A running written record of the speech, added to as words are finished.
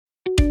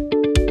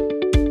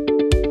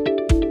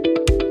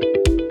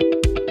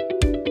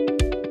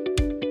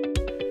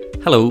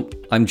Hello,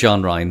 I'm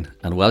John Ryan,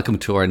 and welcome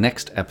to our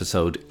next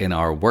episode in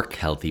our Work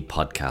Healthy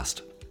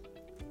podcast.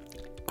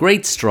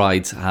 Great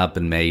strides have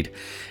been made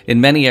in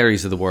many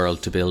areas of the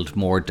world to build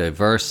more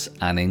diverse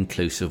and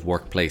inclusive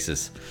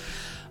workplaces.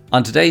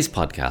 On today's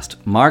podcast,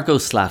 Margot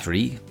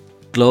Slattery,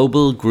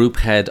 Global Group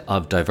Head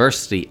of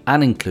Diversity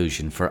and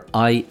Inclusion for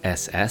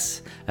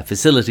ISS, a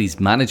facilities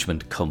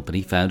management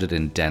company founded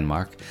in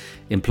Denmark,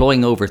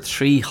 employing over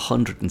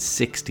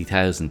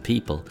 360,000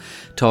 people,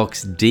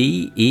 talks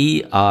D,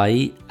 E,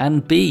 I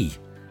and B.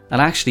 And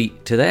actually,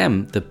 to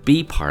them, the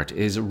B part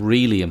is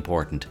really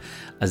important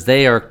as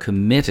they are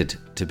committed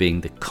to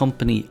being the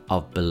company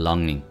of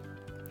belonging.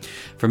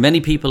 For many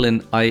people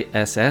in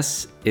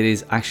ISS, it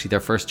is actually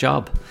their first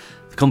job.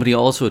 The company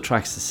also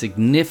attracts a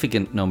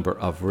significant number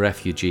of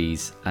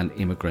refugees and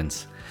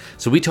immigrants.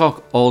 So we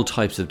talk all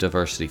types of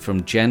diversity,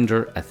 from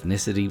gender,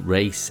 ethnicity,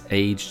 race,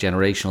 age,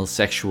 generational,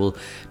 sexual,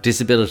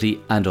 disability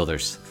and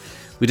others.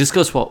 We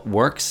discuss what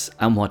works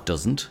and what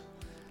doesn't,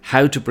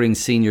 how to bring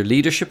senior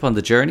leadership on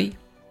the journey,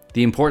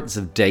 the importance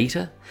of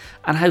data,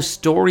 and how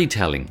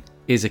storytelling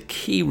is a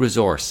key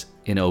resource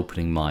in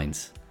opening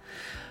minds.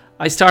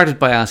 I started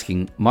by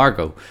asking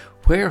Margot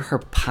where her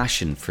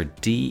passion for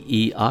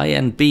DEI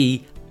and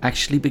B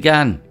actually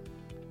began.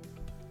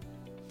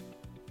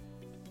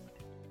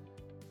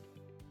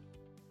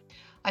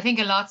 I think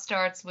a lot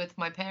starts with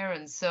my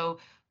parents. So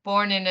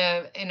born in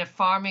a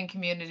farming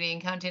community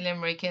in County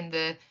Limerick in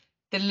the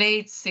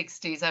late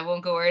 60s, I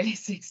won't go early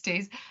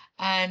 60s.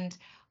 And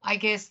I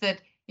guess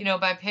that,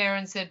 my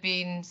parents had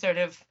been sort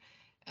of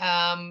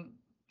a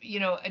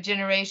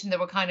generation that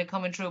were kind of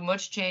coming through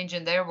much change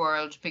in their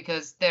world,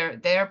 because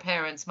their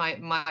parents, my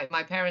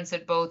parents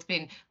had both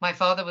been, my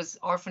father was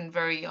orphaned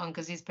very young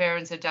because his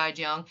parents had died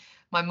young.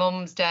 My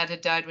mum's dad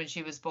had died when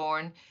she was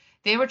born.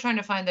 They were trying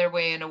to find their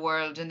way in a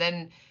world, and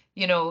then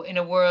in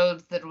a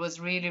world that was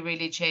really,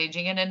 really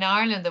changing, and in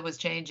Ireland that was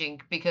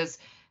changing, because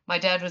my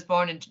dad was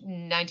born in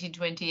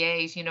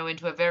 1928,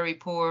 into a very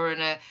poor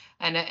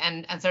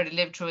and sort of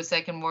lived through a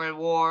Second World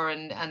War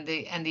and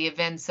the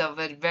events of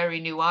a very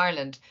new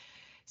Ireland.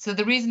 So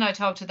the reason I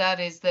talk to that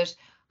is that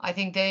I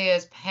think they,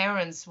 as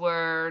parents,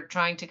 were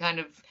trying to kind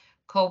of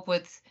cope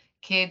with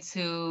kids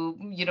who,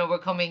 were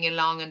coming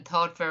along and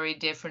thought very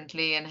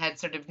differently and had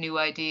sort of new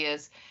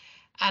ideas.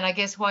 And I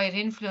guess why it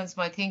influenced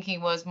my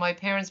thinking was my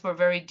parents were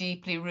very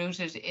deeply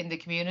rooted in the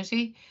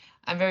community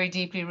and very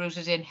deeply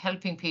rooted in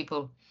helping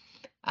people.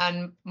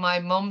 And my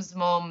mum's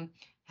mum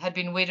had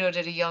been widowed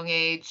at a young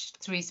age,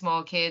 three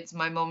small kids,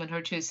 my mum and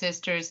her two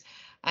sisters,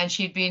 and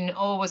she'd been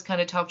always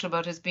kind of talked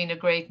about as being a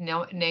great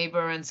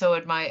neighbor, and so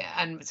had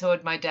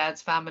my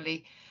dad's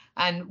family.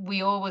 And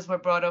we always were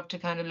brought up to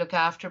kind of look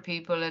after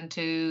people and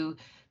to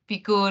be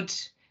good.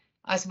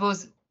 I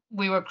suppose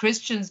we were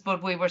Christians,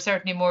 but we were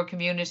certainly more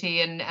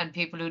community and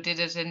people who did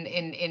it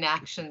in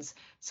actions.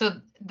 So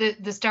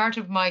the start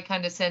of my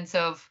kind of sense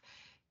of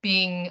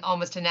being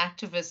almost an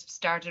activist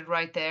started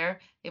right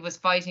there. It was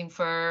fighting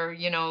for,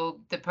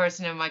 the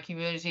person in my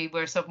community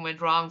where something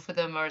went wrong for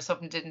them or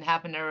something didn't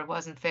happen or it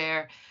wasn't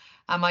fair.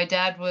 And my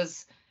dad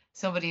was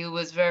somebody who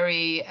was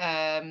very,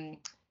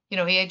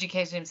 he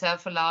educated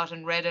himself a lot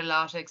and read a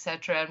lot,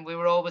 etc. And we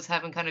were always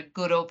having kind of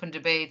good open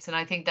debates. And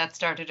I think that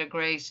started a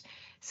great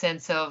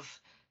sense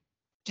of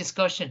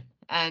discussion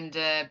and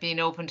being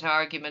open to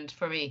argument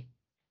for me.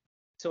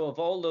 So of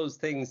all those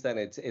things, then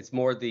it's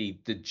more the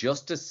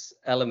justice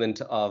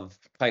element of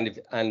kind of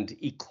and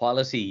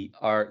equality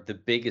are the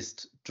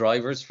biggest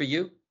drivers for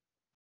you.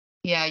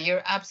 Yeah,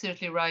 you're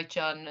absolutely right,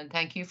 John, and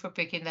thank you for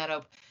picking that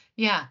up.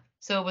 Yeah,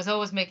 so it was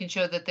always making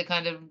sure that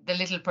the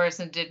little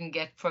person didn't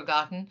get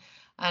forgotten.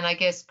 And I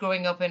guess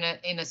growing up in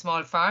a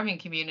small farming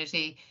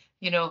community,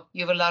 you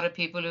have a lot of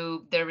people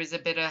who there is a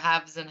bit of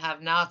haves and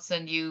have-nots,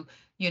 and you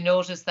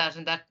notice that,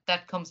 and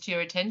that comes to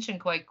your attention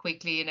quite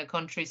quickly in a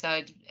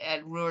countryside,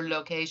 rural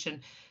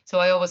location. So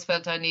I always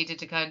felt I needed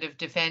to kind of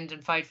defend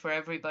and fight for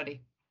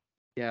everybody.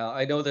 Yeah,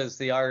 I know there's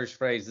the Irish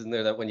phrase, isn't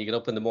there, that when you get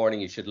up in the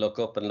morning, you should look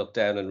up and look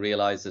down and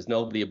realize there's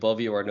nobody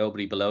above you or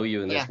nobody below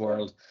you in Yeah. this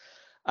world.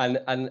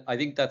 And I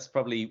think that's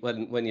probably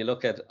when you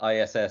look at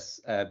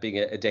ISS being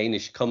a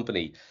Danish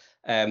company,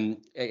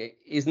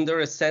 isn't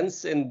there a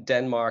sense in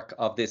Denmark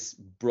of this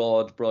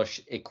broad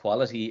brush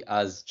equality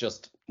as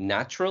just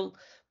natural?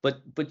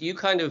 But you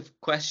kind of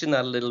question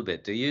that a little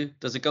bit, do you?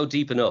 Does it go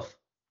deep enough?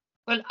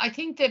 Well, I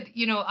think that,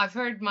 I've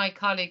heard my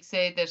colleagues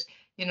say that,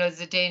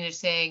 there's a Danish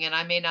saying, and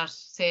I may not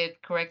say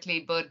it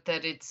correctly, but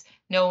that it's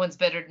no one's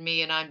better than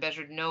me and I'm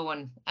better than no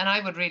one. And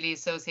I would really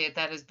associate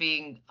that as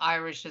being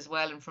Irish as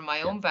well. And from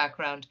my own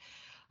background,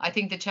 I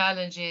think the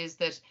challenge is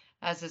that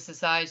as a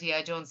society,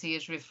 I don't see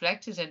it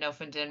reflected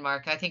enough in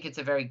Denmark. I think it's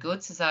a very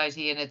good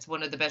society and it's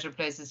one of the better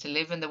places to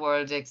live in the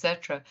world,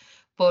 etc.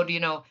 But,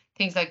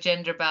 things like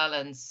gender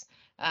balance,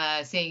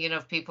 seeing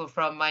enough people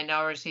from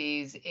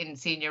minorities in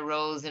senior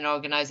roles in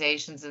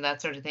organizations and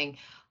that sort of thing.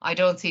 I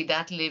don't see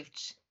that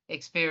lived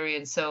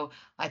experience. So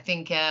I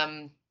think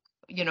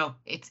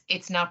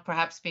it's not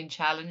perhaps been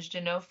challenged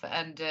enough,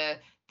 and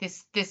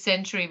this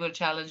century will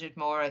challenge it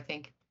more, I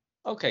think.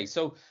 Okay,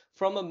 so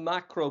from a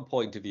macro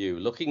point of view,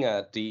 looking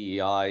at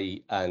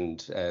DEI and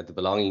the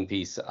belonging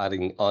piece,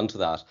 adding on to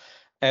that,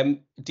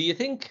 do you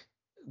think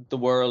the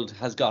world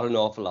has got an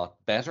awful lot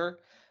better?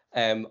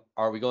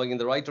 Are we going in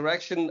the right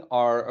direction,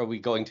 or are we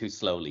going too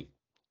slowly?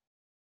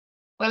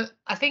 Well,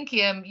 I think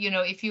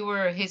if you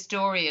were a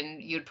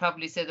historian, you'd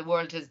probably say the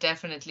world has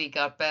definitely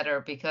got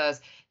better,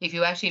 because if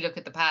you actually look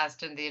at the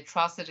past and the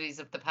atrocities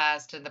of the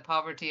past and the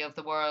poverty of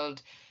the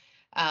world,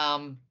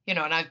 and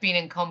I've been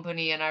in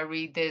company and I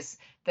read this,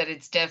 that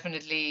it's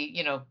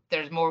definitely,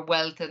 there's more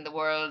wealth in the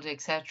world,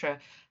 etc.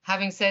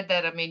 Having said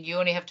that, I mean, you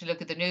only have to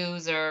look at the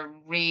news or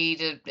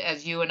read it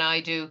as you and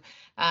I do,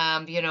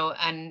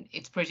 and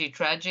it's pretty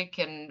tragic.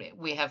 And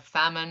we have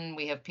famine,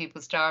 we have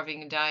people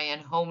starving and dying,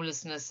 and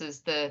homelessness is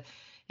the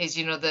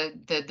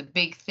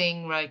big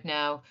thing right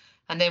now.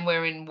 And then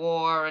we're in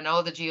war and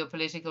all the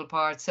geopolitical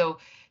parts. So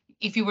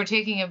if you were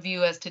taking a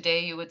view as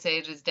today, you would say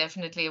it is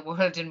definitely a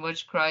world in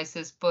much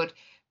crisis, but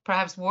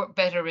perhaps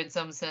better in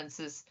some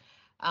senses.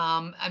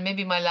 And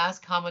maybe my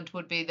last comment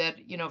would be that,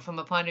 from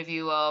a point of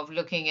view of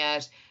looking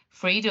at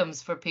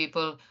freedoms for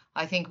people,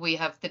 I think we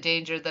have the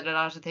danger that a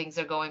lot of things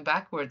are going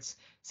backwards.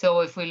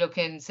 So if we look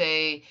in,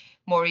 say,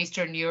 more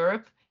Eastern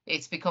Europe,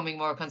 it's becoming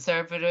more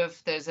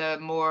conservative. There's a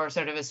more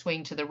sort of a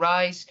swing to the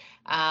right.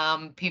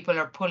 People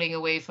are pulling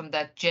away from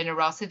that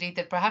generosity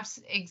that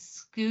perhaps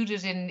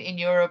excluded in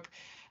Europe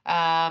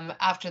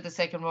after the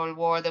Second World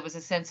War. There was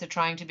a sense of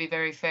trying to be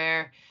very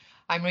fair.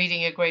 I'm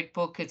reading a great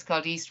book. It's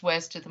called East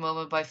West at the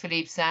moment by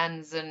Philippe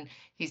Sands, and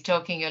he's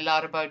talking a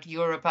lot about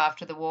Europe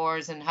after the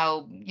wars and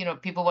how,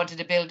 people wanted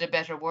to build a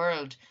better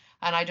world.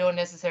 And I don't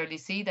necessarily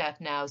see that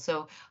now.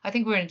 So I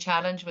think we're in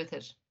challenge with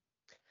it.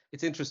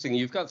 It's interesting.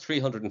 You've got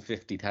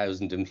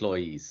 350,000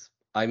 employees.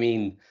 I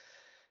mean,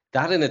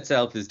 that in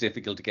itself is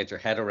difficult to get your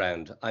head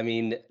around. I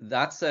mean,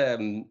 that's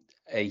a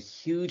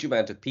huge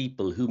amount of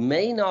people who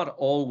may not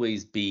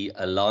always be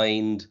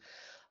aligned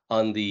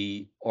on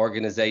the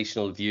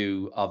organizational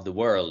view of the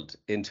world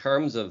in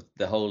terms of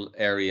the whole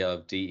area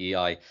of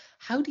DEI.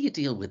 How do you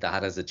deal with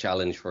that as a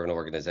challenge for an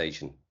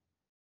organization?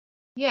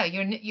 Yeah,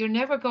 you're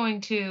never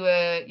going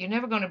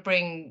to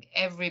bring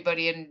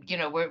everybody in.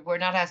 We're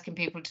not asking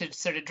people to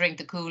sort of drink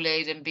the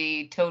Kool-Aid and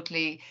be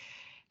totally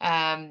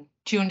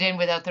tuned in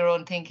without their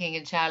own thinking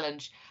and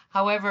challenge.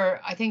 However,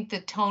 I think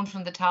the tone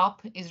from the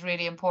top is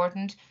really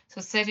important.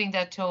 So setting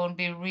that tone,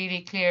 be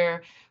really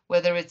clear,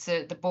 whether it's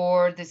the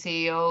board, the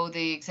CEO,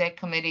 the exec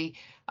committee,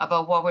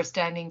 about what we're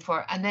standing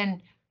for, and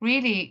then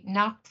really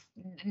not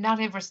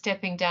ever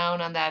stepping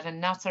down on that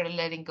and not sort of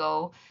letting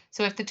go.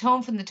 So if the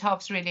tone from the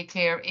top's really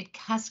clear, it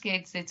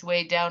cascades its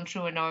way down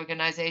through an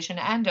organization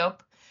and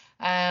up.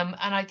 And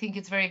I think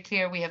it's very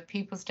clear we have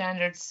people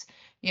standards,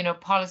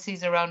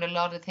 policies around a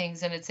lot of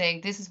things, and it's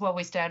saying this is what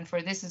we stand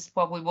for, this is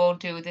what we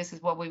won't do, this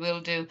is what we will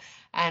do,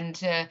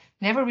 and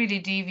never really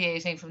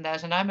deviating from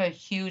that. And I'm a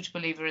huge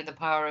believer in the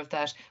power of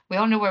that. We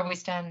all know where we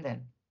stand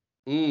then.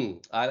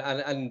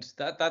 And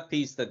that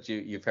piece that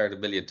you've heard a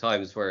million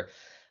times, where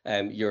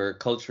your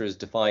culture is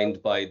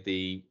defined by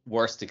the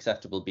worst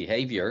acceptable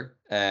behavior.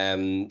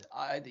 For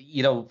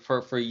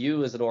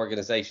you as an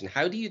organization,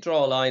 how do you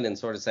draw a line and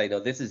sort of say, no,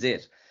 this is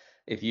it?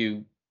 If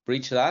you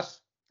breach that,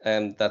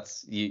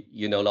 that's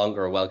you no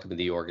longer are welcome in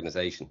the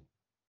organization.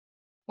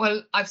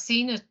 Well, I've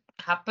seen it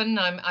happen.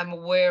 I'm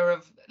aware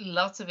of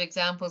lots of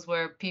examples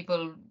where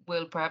people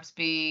will perhaps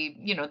be,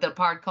 they'll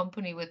part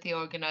company with the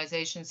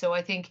organization. So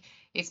I think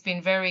it's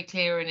been very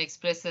clear and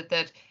explicit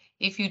that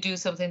if you do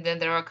something, then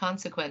there are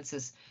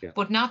consequences. Yeah.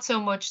 But not so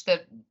much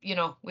that,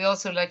 we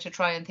also like to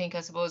try and think,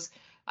 I suppose,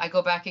 I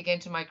go back again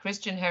to my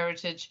Christian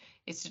heritage,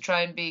 is to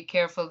try and be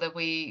careful that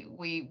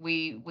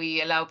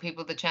we allow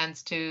people the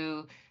chance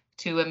to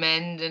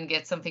amend and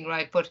get something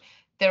right. But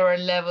there are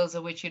levels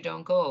at which you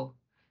don't go.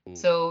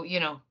 So,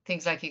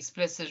 things like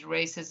explicit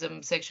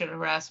racism, sexual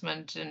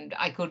harassment, and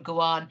I could go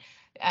on.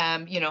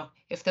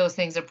 If those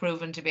things are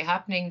proven to be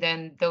happening,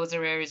 then those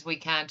are areas we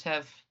can't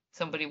have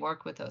somebody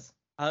work with us.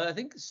 I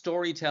think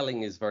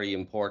storytelling is very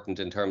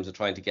important in terms of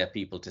trying to get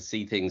people to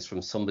see things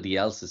from somebody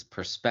else's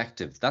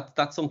perspective.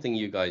 That's something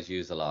you guys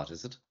use a lot,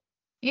 is it?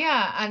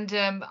 Yeah,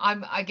 and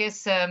I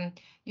guess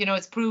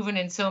it's proven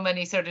in so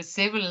many sort of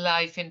civil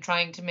life in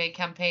trying to make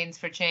campaigns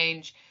for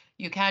change.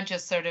 You can't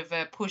just sort of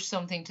push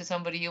something to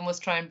somebody. You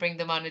must try and bring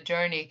them on a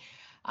journey.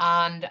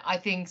 And I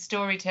think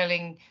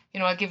storytelling,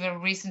 I'll give a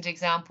recent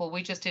example.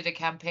 We just did a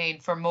campaign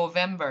for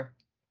Movember,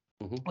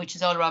 which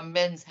is all around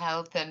men's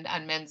health and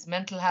men's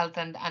mental health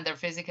and their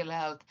physical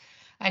health.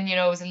 And it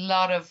was a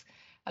lot of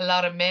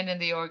men in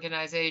the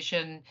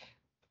organization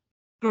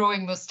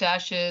growing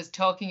mustaches,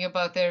 talking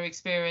about their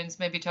experience,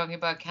 maybe talking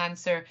about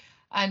cancer.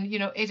 And,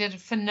 it had a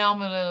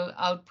phenomenal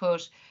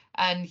output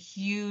and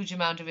huge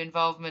amount of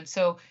involvement.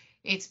 So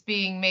it's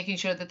making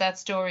sure that that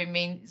story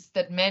means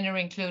that men are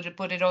included,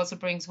 but it also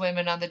brings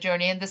women on the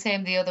journey, and the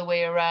same the other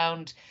way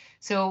around.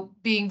 So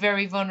being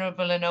very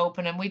vulnerable and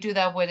open, and we do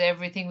that with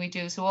everything we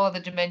do. So all the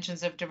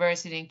dimensions of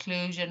diversity,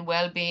 inclusion,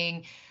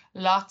 well-being,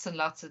 lots and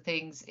lots of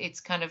things.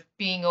 It's kind of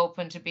being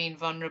open to being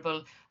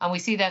vulnerable. And we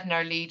see that in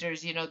our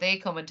leaders, they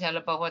come and tell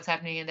about what's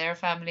happening in their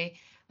family.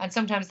 And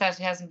sometimes that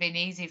hasn't been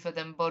easy for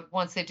them, but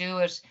once they do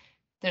it,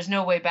 there's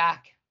no way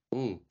back.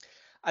 Mm.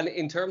 And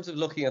in terms of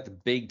looking at the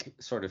big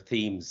sort of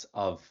themes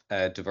of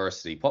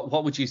diversity,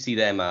 what would you see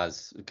them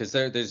as? Because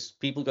there's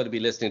people going to be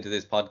listening to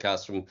this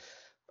podcast from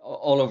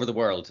all over the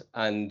world,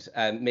 and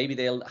maybe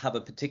they'll have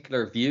a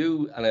particular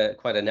view and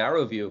quite a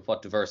narrow view of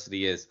what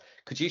diversity is.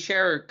 Could you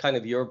share kind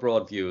of your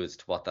broad view as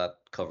to what that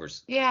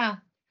covers? Yeah.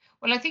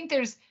 Well, I think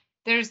there's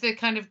the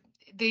kind of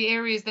the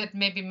areas that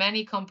maybe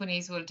many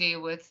companies will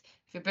deal with.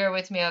 If you bear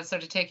with me, I'll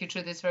sort of take you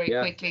through this very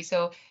Yeah. quickly.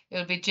 So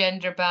it'll be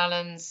gender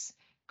balance,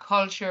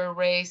 culture,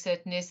 race,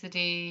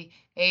 ethnicity,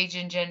 age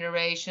and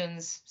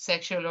generations,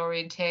 sexual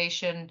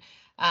orientation,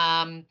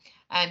 and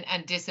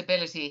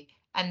disability.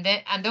 And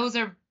those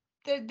are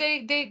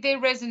they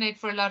resonate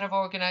for a lot of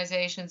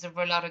organizations and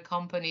for a lot of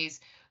companies.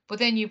 But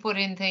then you put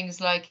in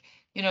things like,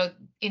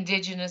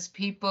 Indigenous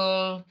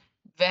people,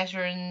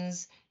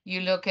 veterans,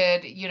 you look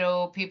at,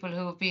 people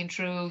who have been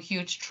through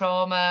huge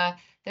trauma.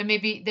 There may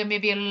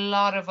be a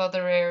lot of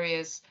other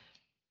areas.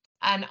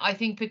 And I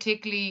think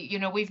particularly,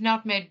 we've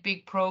not made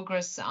big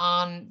progress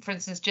on, for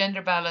instance,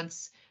 gender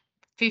balance.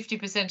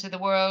 50% of the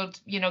world,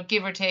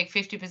 give or take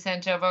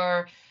 50% of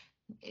our,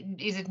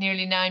 is it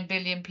nearly 9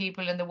 billion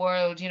people in the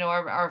world,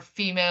 are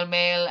female,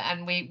 male,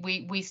 and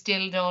we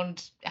still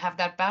don't have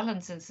that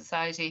balance in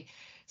society.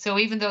 So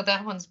even though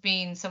that one's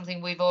been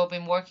something we've all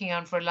been working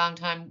on for a long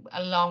time,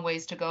 a long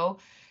ways to go.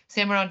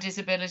 Same around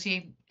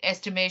disability.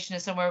 Estimation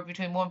is somewhere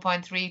between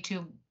 1.3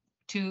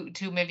 to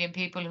 2 million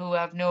people who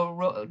have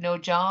no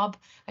job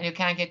and who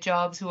can't get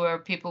jobs, who are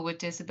people with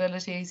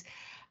disabilities.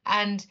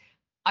 And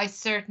I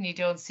certainly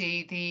don't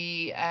see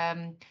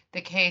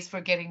the case for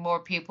getting more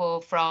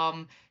people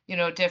from,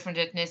 different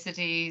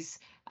ethnicities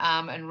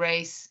and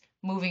race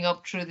moving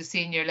up through the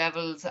senior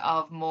levels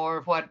of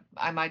more what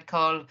I might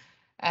call,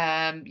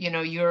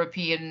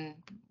 European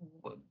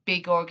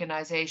big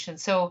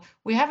organizations. So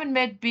we haven't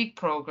made big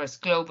progress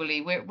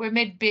globally. We're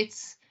made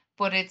bits,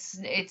 but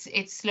it's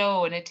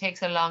slow and it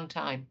takes a long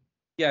time.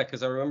 Yeah,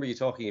 because I remember you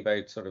talking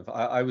about sort of,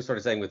 I was sort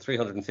of saying with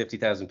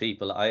 350,000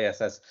 people,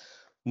 ISS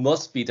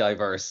must be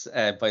diverse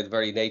by the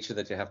very nature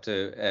that you have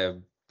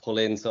to pull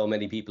in so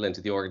many people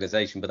into the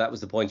organization. But that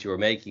was the point you were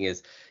making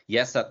is,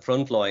 yes, that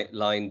front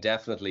line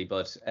definitely,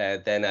 but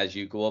then as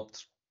you go up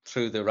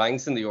through the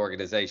ranks in the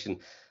organization,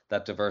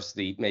 that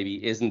diversity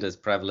maybe isn't as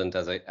prevalent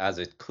as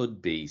it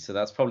could be. So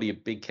that's probably a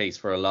big case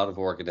for a lot of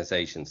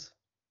organizations.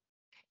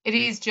 It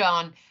is,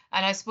 John.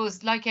 And I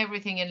suppose, like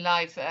everything in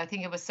life, I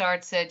think it was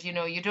Sartre said, you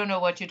don't know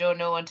what you don't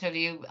know until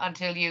you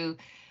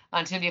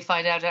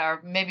find out,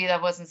 or maybe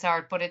that wasn't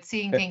Sartre, but it's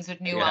seeing things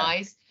with new Yeah.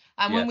 eyes.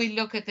 And when we Yes.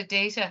 look at the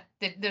data,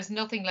 there's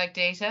nothing like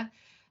data.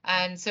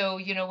 And so,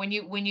 when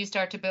you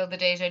start to build the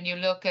data and you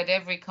look at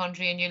every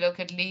country and you look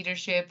at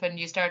leadership and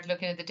you start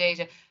looking at the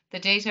data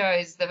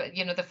is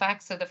the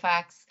facts are the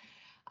facts.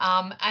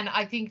 And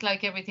I think,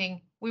 like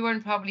everything, we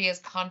weren't probably as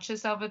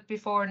conscious of it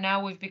before.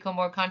 Now we've become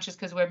more conscious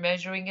because we're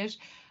measuring it.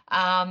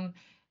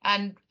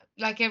 And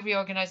like every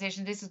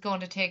organization, this is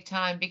going to take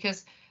time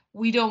because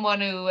we don't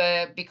want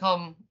to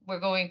we're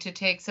going to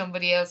take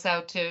somebody else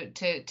out to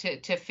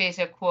fit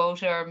a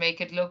quota or make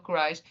it look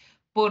right.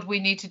 But we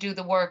need to do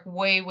the work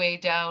way, way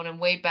down and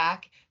way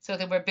back so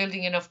that we're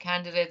building enough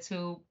candidates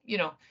who,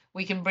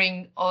 we can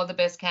bring all the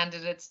best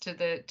candidates to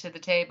the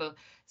table.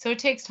 So it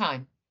takes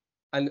time.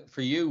 And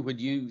for you, when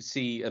you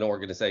see an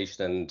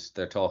organization and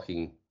they're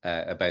talking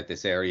about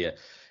this area,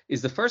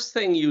 is the first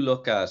thing you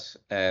look at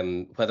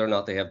whether or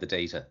not they have the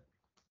data?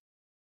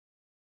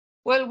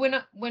 Well,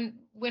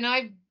 when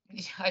I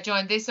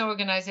joined this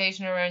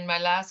organization or in my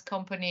last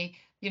company,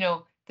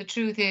 the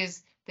truth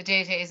is the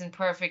data isn't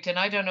perfect, and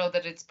I don't know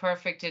that it's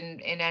perfect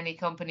in any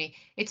company.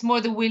 It's more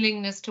the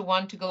willingness to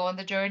want to go on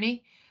the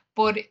journey.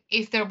 But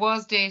if there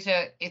was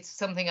data, it's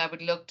something I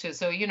would look to.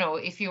 So,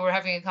 if you were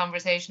having a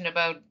conversation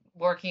about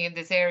working in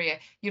this area,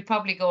 you'd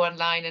probably go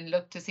online and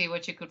look to see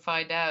what you could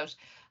find out.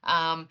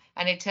 And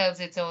it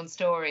tells its own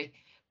story.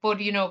 But,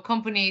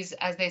 companies,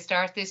 as they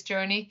start this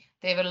journey,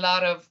 they have a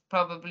lot of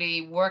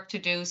probably work to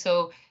do.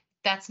 So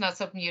that's not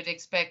something you'd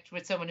expect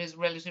with someone who's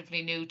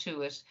relatively new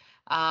to it.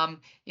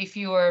 If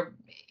you are,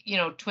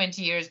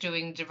 20 years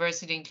doing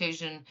diversity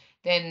inclusion,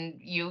 then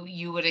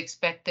you would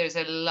expect there's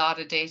a lot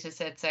of data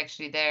sets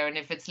actually there. And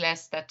if it's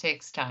less, that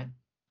takes time.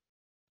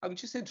 I'm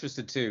just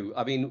interested too.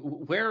 I mean,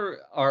 where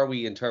are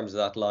we in terms of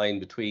that line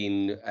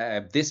between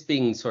this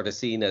being sort of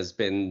seen as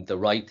been the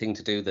right thing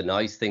to do, the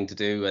nice thing to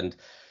do, and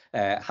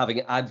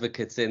having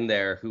advocates in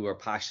there who are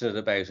passionate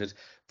about it,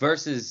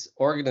 versus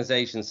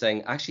organizations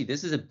saying, actually,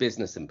 this is a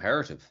business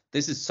imperative.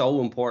 This is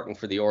so important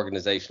for the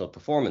organizational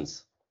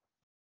performance.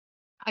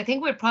 I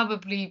think we're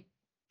probably,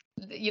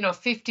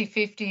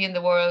 50-50 in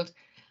the world.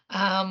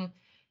 Um,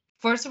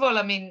 First of all,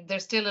 I mean,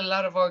 there's still a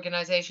lot of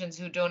organizations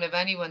who don't have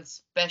anyone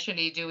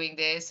specially doing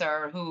this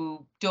or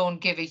who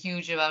don't give a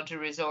huge amount of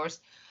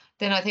resource.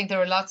 Then I think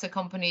there are lots of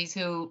companies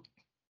who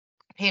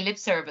pay lip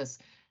service.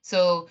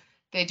 So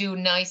they do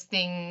nice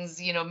things,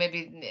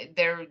 maybe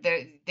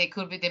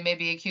they may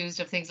be accused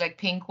of things like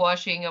pink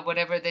washing or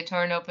whatever. They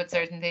turn up at Yeah.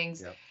 certain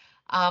things.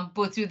 Yeah.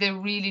 But do they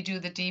really do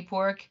the deep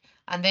work?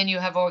 And then you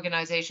have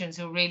organizations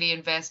who really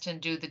invest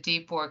and do the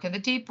deep work. And the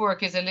deep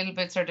work is a little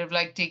bit sort of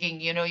like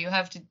digging, you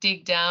have to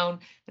dig down.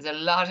 There's a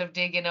lot of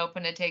digging up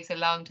and it takes a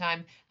long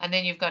time. And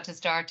then you've got to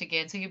start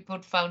again. So you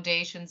put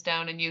foundations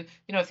down and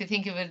if you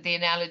think of it, the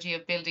analogy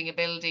of building a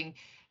building,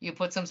 you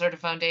put some sort of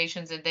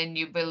foundations and then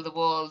you build the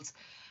walls.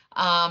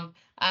 And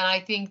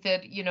I think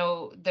that,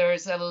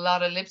 there's a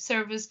lot of lip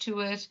service to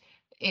it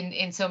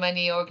in so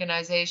many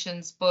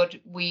organizations, but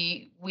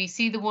we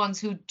see the ones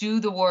who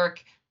do the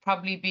work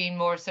probably being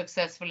more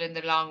successful in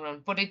the long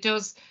run. But it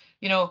does,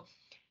 you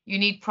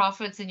need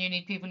profits and you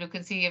need people who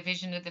can see a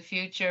vision of the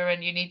future,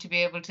 and you need to be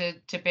able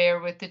to bear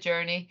with the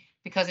journey,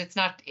 because it's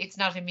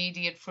not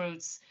immediate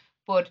fruits.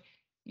 But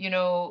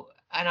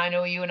and I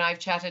know you and I've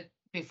chatted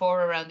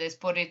before around this,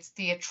 but it's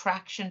the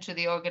attraction to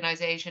the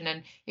organization,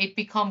 and it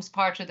becomes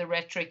part of the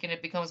rhetoric, and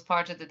it becomes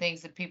part of the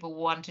things that people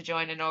want to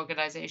join an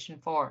organization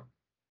for.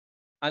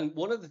 And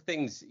one of the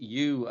things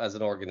you as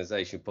an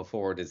organization put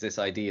forward is this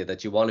idea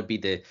that you want to be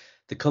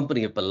the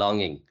company of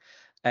belonging.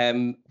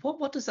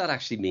 What does that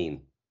actually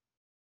mean?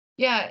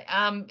 Yeah,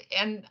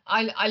 and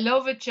I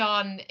love it,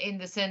 John, in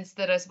the sense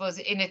that I suppose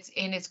in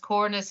its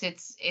coreness,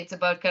 it's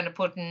about kind of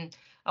putting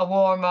a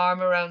warm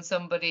arm around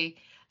somebody.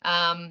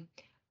 Um,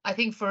 I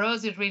think for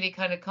us, it really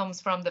kind of comes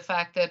from the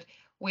fact that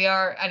we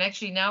are, and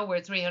actually now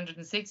we're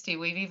 360.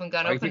 We've even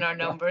gone Are up in you? our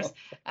numbers,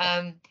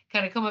 kind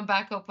of coming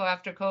back up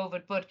after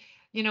COVID. But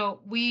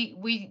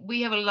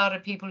we have a lot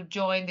of people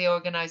join the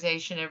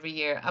organization every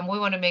year, and we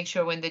want to make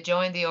sure when they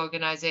join the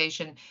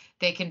organization,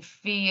 they can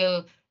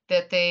feel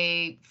that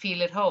they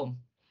feel at home.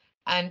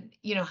 And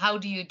how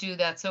do you do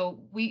that? So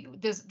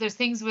there's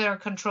things that are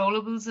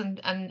controllables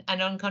and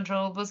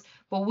uncontrollables,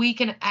 but we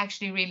can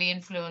actually really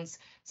influence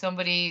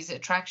somebody's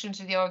attraction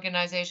to the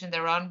organization,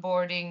 their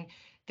onboarding,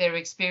 their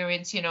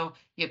experience.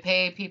 You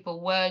pay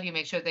people well, you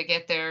make sure they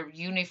get their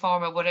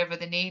uniform or whatever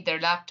they need, their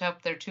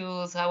laptop, their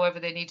tools, however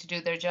they need to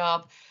do their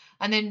job.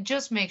 And then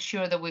just make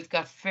sure that we've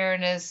got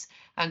fairness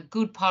and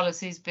good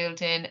policies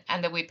built in,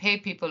 and that we pay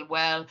people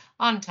well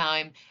on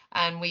time,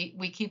 and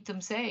we keep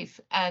them safe,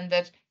 and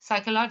that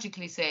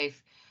psychologically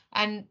safe.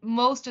 And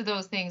most of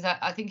those things,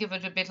 I think of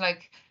it a bit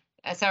like,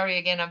 sorry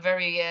again, I'm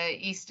very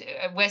east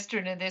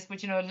western in this,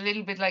 but a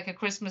little bit like a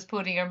Christmas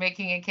pudding or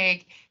making a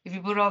cake. If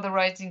you put all the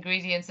right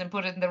ingredients and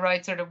put it in the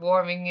right sort of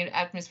warming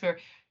atmosphere,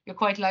 you're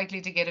quite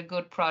likely to get a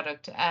good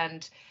product.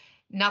 And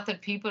not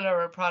that people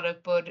are a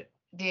product, but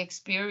the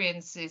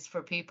experience is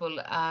for people.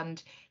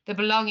 And the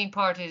belonging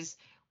part is,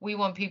 we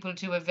want people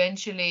to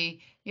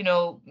eventually,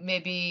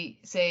 maybe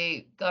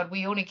say, God,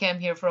 we only came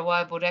here for a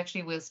while, but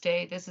actually we'll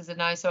stay. This is a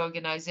nice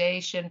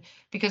organization,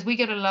 because we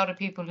get a lot of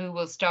people who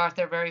will start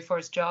their very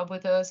first job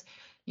with us.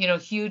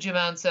 Huge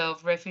amounts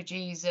of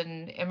refugees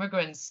and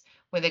immigrants,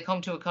 when they come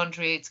to a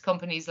country, it's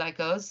companies like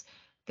us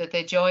that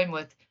they join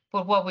with.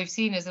 But what we've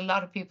seen is a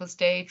lot of people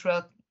stay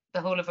throughout the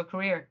whole of a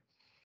career.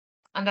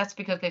 And that's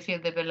because they feel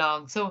they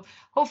belong. So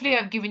hopefully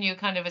I've given you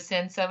kind of a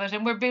sense of it,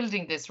 and we're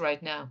building this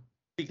right now.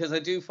 Because I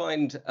do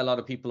find a lot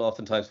of people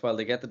oftentimes, while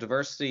they get the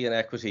diversity and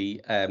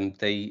equity,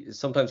 they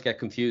sometimes get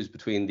confused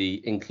between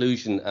the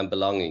inclusion and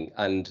belonging,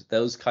 and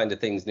those kind of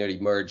things nearly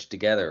merge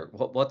together.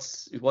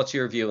 What's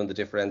your view on the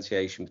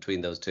differentiation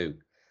between those two?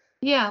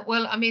 Yeah,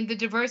 well, I mean, the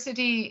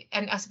diversity,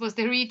 and I suppose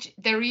they're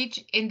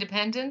each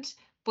independent,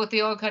 but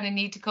they all kind of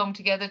need to come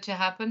together to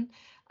happen.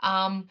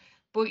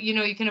 But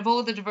you can have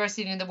all the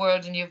diversity in the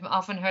world, and you've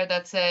often heard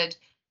that said,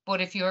 but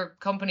if your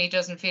company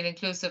doesn't feel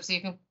inclusive, so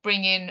you can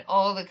bring in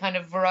all the kind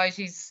of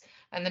varieties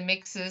and the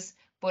mixes,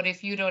 but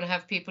if you don't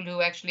have people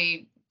who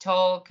actually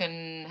talk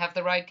and have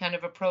the right kind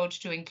of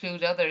approach to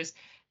include others,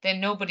 then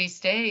nobody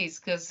stays,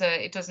 because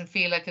it doesn't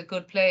feel like a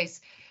good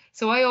place.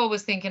 So I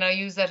always think, and I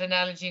use that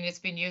analogy, and it's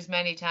been used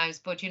many times,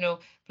 but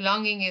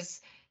belonging is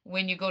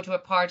when you go to a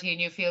party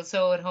and you feel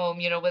so at home,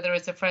 whether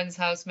it's a friend's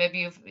house,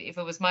 maybe if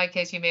it was my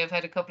case, you may have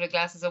had a couple of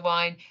glasses of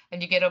wine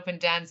and you get up and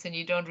dance and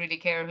you don't really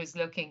care who's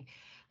looking.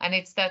 And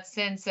it's that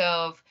sense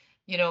of,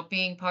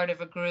 being part of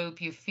a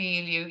group, you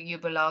feel you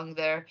belong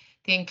there.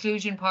 The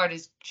inclusion part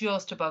is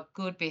just about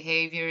good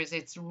behaviors.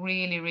 It's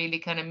really, really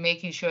kind of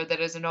making sure that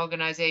as an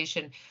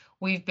organization,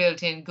 we've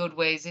built in good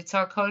ways. It's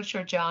our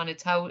culture, John.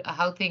 It's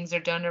how things are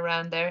done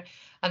around there.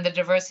 And the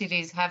diversity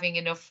is having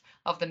enough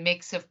of the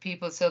mix of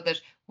people, so that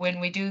when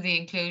we do the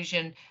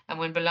inclusion and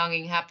when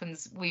belonging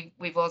happens,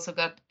 we've also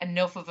got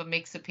enough of a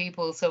mix of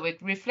people, so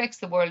it reflects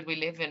the world we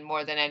live in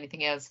more than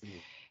anything else.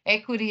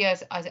 Equity,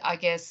 as I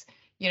guess,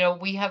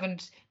 we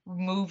haven't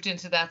moved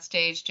into that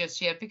stage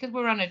just yet, because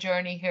we're on a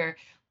journey here.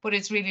 But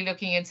it's really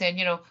looking and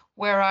saying,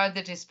 where are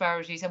the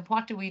disparities and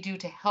what do we do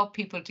to help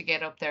people to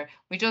get up there?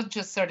 We don't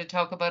just sort of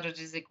talk about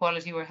it as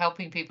equality, we're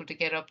helping people to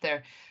get up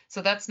there.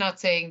 So that's not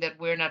saying that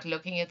we're not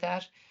looking at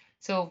that.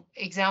 So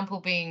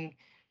example being,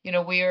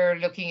 we're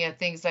looking at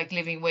things like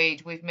living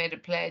wage. We've made a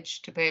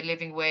pledge to pay a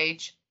living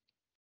wage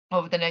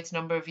over the next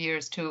number of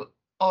years to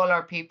all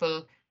our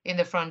people in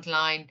the front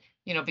line,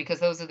 because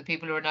those are the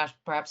people who are not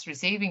perhaps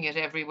receiving it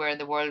everywhere in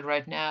the world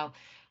right now,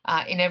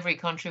 in every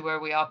country where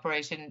we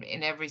operate,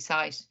 in every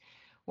site.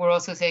 We're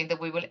also saying that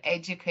we will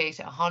educate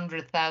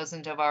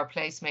 100,000 of our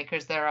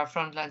placemakers, they're our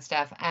frontline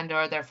staff, and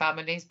or their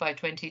families by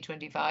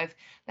 2025.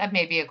 That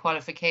may be a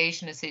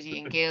qualification, a city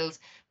and guilds,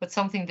 but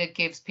something that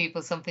gives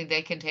people something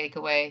they can take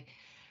away.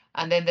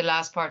 And then the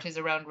last part is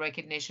around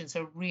recognition.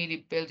 So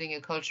really building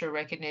a culture of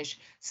recognition.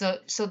 So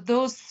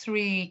those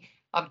three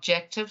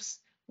objectives,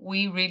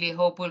 we really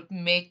hope will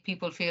make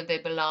people feel they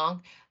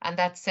belong. And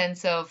that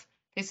sense of,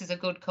 this is a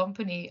good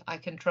company, I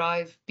can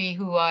thrive, be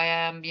who I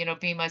am,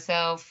 be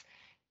myself,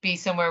 be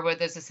somewhere where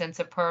there's a sense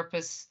of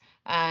purpose,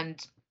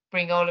 and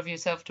bring all of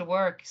yourself to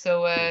work.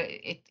 So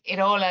it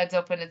all adds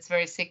up, and it's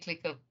very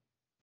cyclical.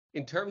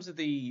 In terms of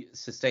the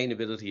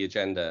sustainability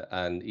agenda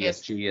and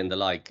Yes. ESG and the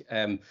like,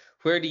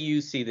 where do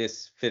you see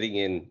this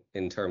fitting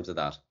in terms of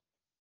that?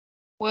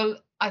 Well,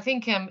 I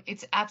think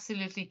it's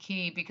absolutely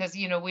key, because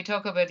we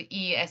talk about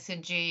E, S,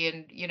 and G,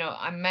 and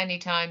I'm many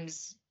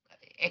times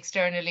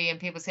externally, and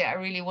people say, I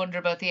really wonder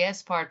about the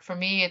S part. For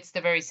me, it's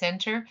the very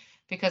center,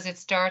 because it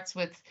starts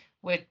with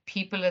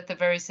people at the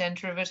very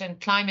center of it,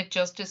 and climate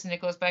justice, and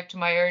it goes back to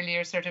my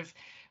earlier sort of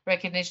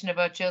recognition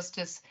about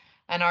justice.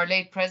 And our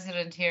late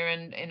president here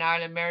in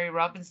Ireland, Mary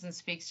Robinson,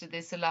 speaks to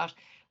this a lot.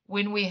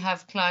 When we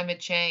have climate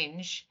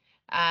change,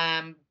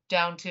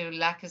 down to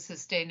lack of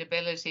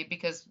sustainability,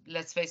 because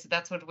let's face it,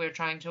 that's what we're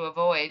trying to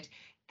avoid,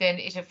 then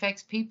it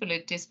affects people,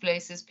 it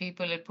displaces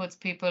people, it puts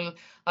people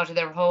out of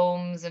their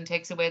homes and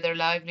takes away their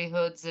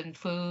livelihoods and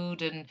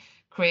food, and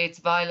creates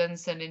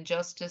violence and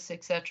injustice,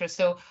 etc.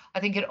 So I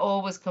think it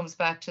always comes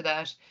back to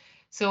that.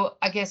 So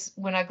I guess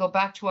when I go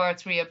back to our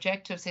three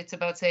objectives, it's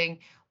about saying,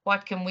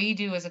 what can we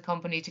do as a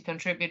company to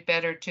contribute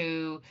better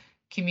to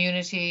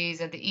communities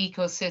and the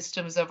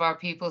ecosystems of our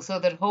people, so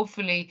that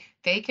hopefully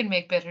they can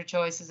make better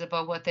choices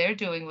about what they're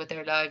doing with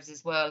their lives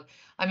as well.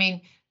 I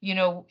mean,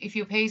 if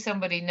you pay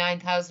somebody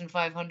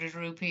 9,500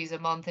 rupees a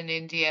month in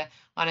India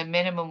on a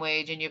minimum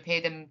wage, and you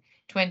pay them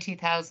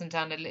 20,000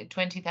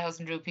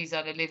 rupees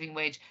on a living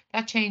wage,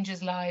 that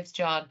changes lives,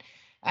 John.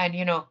 And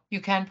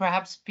you can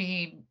perhaps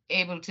be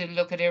able to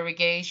look at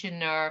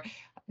irrigation, or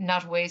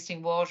not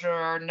wasting water,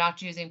 or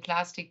not using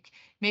plastic.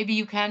 Maybe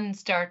you can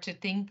start to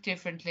think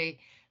differently.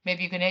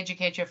 Maybe you can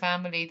educate your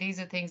family. These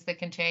are things that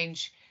can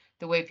change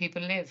the way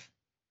people live.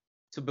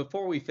 So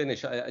before we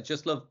finish, I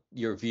just love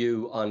your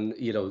view on,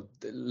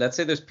 let's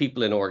say there's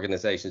people in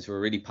organizations who are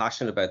really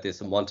passionate about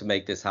this and want to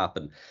make this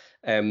happen.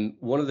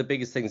 One of the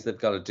biggest things they've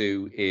got to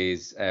do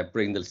is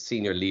bring the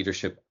senior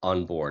leadership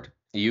on board.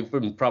 You've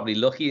been probably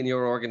lucky in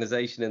your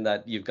organization in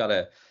that you've got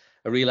a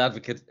real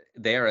advocate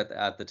there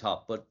at the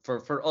top. But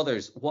for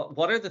others,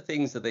 what are the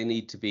things that they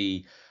need to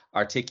be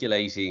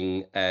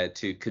articulating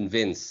to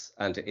convince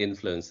and to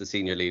influence the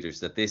senior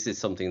leaders that this is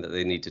something that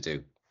they need to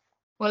do?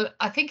 Well,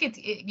 I think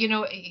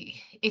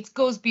it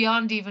goes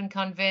beyond even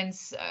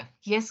convince.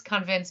 Yes,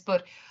 convince,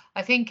 but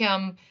I think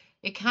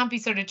it can't be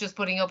sort of just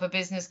putting up a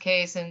business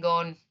case and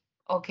going,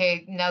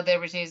 okay, now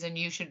there it is, and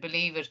you should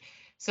believe it.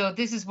 So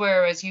this is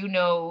where, as you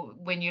know,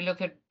 when you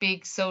look at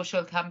big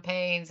social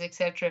campaigns,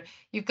 etc.,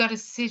 you've got to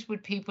sit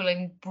with people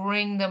and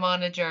bring them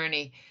on a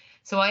journey.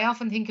 So I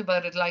often think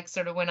about it like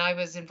sort of when I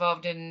was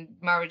involved in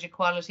marriage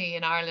equality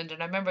in Ireland,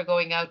 and I remember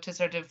going out to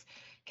sort of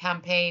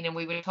campaign, and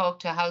we would talk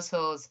to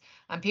households,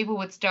 and people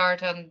would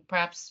start on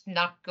perhaps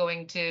not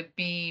going to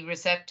be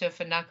receptive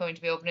and not going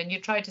to be open, and you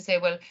try to say,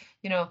 well,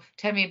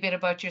 tell me a bit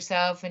about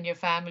yourself and your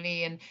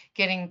family, and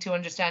getting to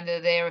understand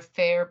that they're a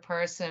fair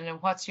person,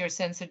 and what's your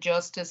sense of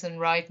justice and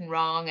right and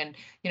wrong, and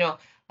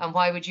and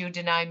why would you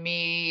deny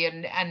me,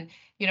 and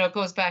it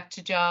goes back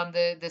to John,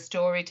 the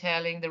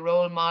storytelling, the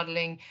role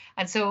modeling.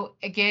 And so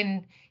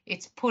again,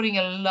 it's putting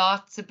a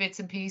lots of bits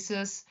and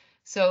pieces.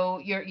 So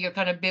you're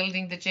kind of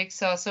building the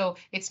jigsaw. So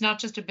it's not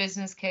just a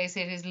business case,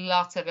 it is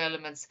lots of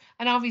elements.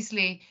 And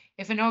obviously,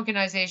 if an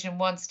organization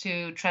wants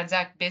to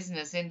transact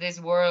business in this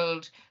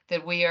world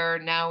that we are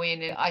now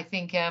in, I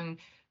think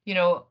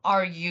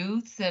our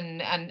youth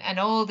and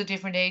all the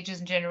different ages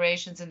and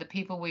generations and the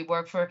people we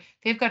work for,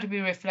 they've got to be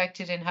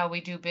reflected in how we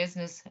do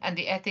business, and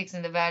the ethics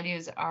and the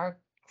values are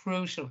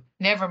crucial,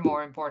 never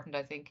more important,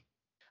 I think.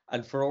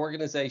 And for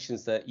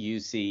organizations that you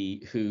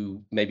see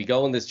who maybe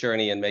go on this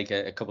journey and make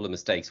a couple of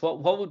mistakes,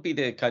 what would be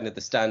the kind of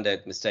the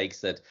standout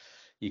mistakes that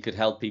you could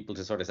help people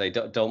to sort of say,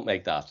 don't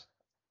make that?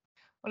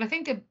 Well, I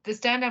think the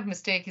standout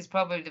mistake is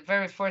probably the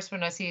very first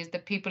one I see, is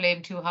that people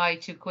aim too high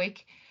too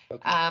quick.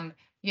 Okay.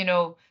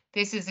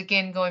 This is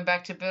again going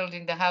back to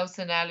building the house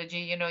analogy.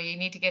 You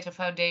need to get a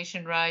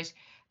foundation right.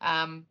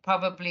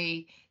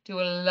 Probably do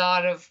a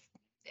lot of,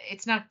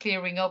 it's not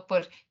clearing up,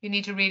 but you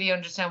need to really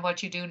understand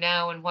what you do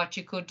now and what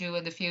you could do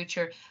in the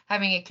future,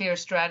 having a clear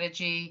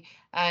strategy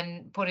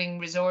and putting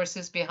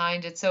resources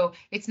behind it. So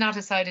it's not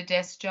a side of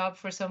desk job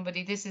for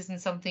somebody. This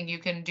isn't something you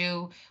can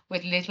do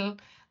with little,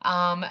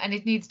 and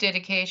it needs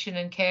dedication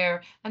and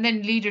care. And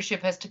then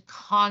leadership has to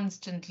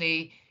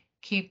constantly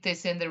keep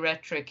this in the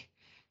rhetoric.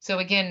 So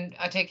again,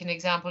 I take an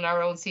example,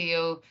 our own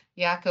CEO,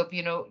 Jakob,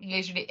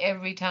 literally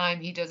every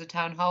time he does a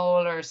town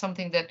hall or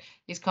something that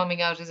is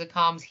coming out as a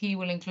comms, he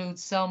will include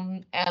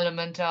some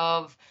element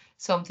of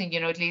something,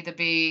 it'll either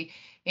be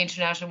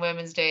International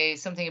Women's Day,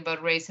 something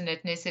about race and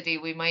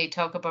ethnicity. We might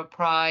talk about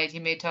pride. He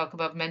may talk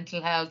about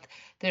mental health.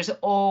 There's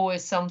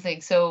always something.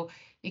 So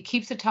it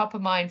keeps it top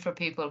of mind for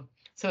people.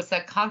 So it's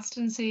that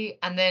constancy,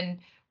 and then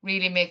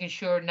really making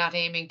sure not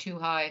aiming too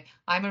high.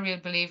 I'm a real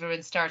believer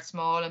in start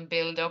small and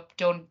build up.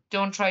 Don't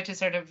try to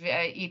sort of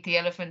eat the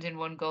elephant in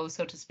one go,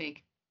 so to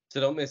speak.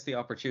 So don't miss the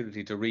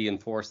opportunity to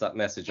reinforce that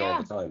message all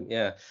Yeah. the time.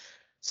 Yeah.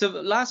 So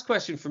the last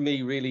question for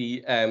me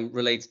really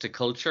relates to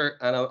culture,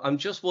 and I'm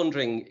just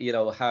wondering,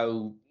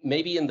 how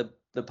maybe in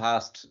the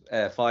past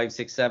 5,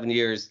 6, 7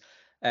 years,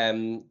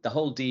 the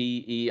whole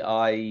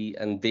DEI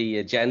and B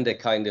agenda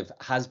kind of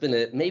has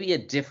been maybe a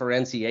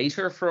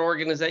differentiator for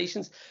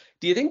organizations.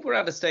 Do you think we're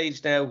at a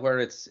stage now where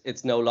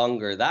it's no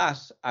longer that,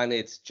 and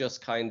it's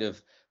just kind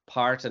of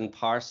part and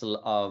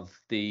parcel of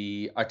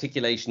the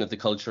articulation of the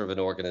culture of an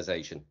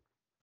organization?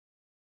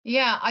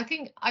 Yeah, I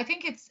think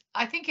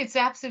it's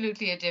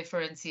absolutely a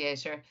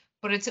differentiator,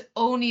 but it's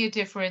only a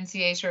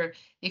differentiator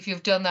if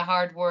you've done the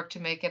hard work to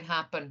make it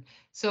happen.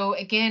 So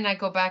again, I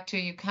go back to,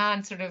 you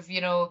can't sort of,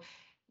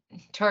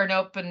 turn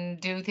up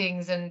and do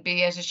things and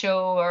be at a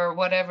show or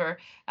whatever,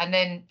 and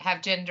then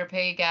have gender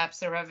pay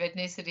gaps or have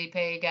ethnicity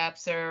pay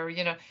gaps, or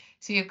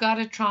so you've got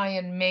to try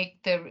and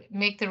make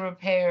the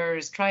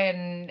repairs, try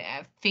and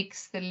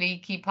fix the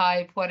leaky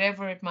pipe,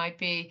 whatever it might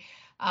be.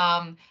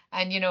 And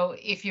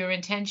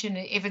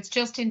if it's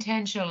just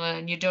intentional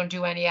and you don't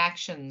do any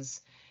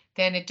actions,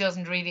 then it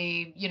doesn't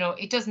really,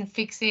 it doesn't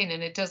fix in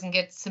and it doesn't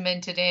get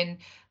cemented in.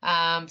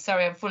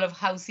 Sorry, I'm full of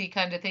housey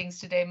kind of things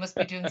today. Must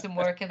be doing some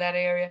work in that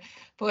area.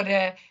 But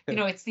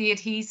it's the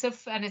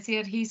adhesive, and it's the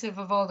adhesive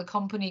of all the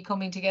company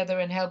coming together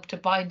and help to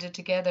bind it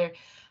together.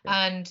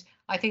 And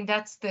I think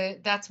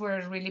that's where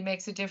it really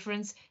makes a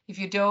difference. If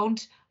you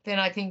don't, then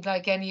I think,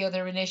 like any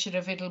other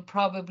initiative, it'll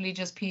probably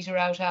just peter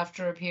out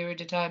after a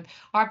period of time.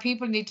 Our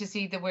people need to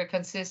see that we're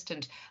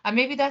consistent. And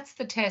maybe that's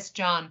the test,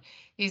 John,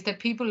 is that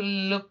people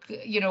look,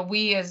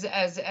 we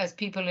as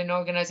people in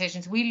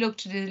organizations, we look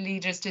to the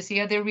leaders to see,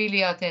 are they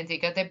really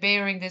authentic? Are they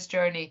bearing this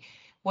journey?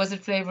 Was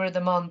it flavor of the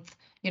month?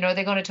 Are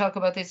they going to talk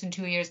about this in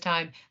 2 years'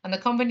 time? And the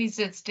companies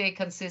that stay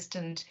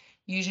consistent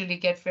usually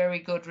get very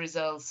good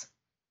results.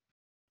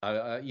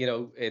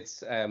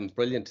 It's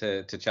brilliant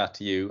to chat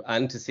to you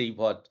and to see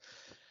what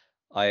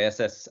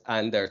ISS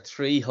and their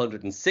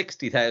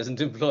 360,000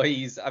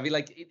 employees. I mean,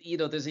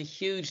 there's a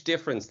huge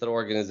difference that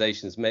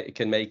organizations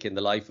can make in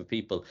the life of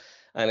people.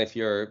 And if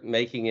you're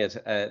making it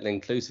an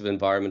inclusive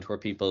environment where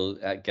people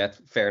get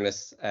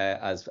fairness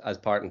as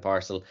part and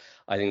parcel,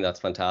 I think that's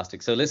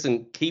fantastic. So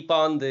listen, keep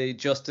on the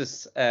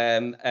justice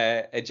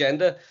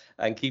agenda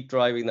and keep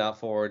driving that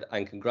forward.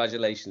 And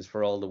congratulations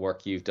for all the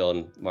work you've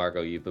done,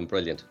 Margot. You've been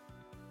brilliant.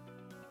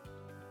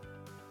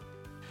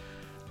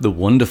 The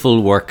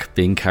wonderful work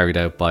being carried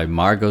out by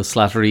Margot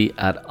Slattery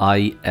at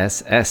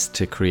ISS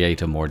to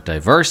create a more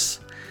diverse,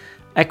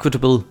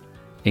 equitable,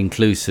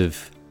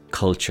 inclusive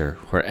culture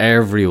where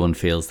everyone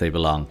feels they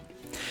belong.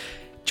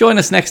 Join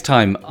us next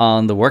time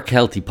on the Work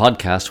Healthy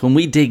podcast when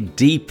we dig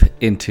deep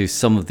into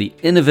some of the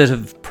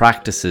innovative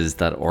practices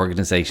that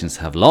organizations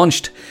have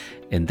launched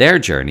in their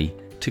journey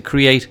to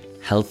create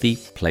healthy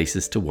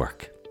places to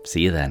work.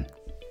 See you then.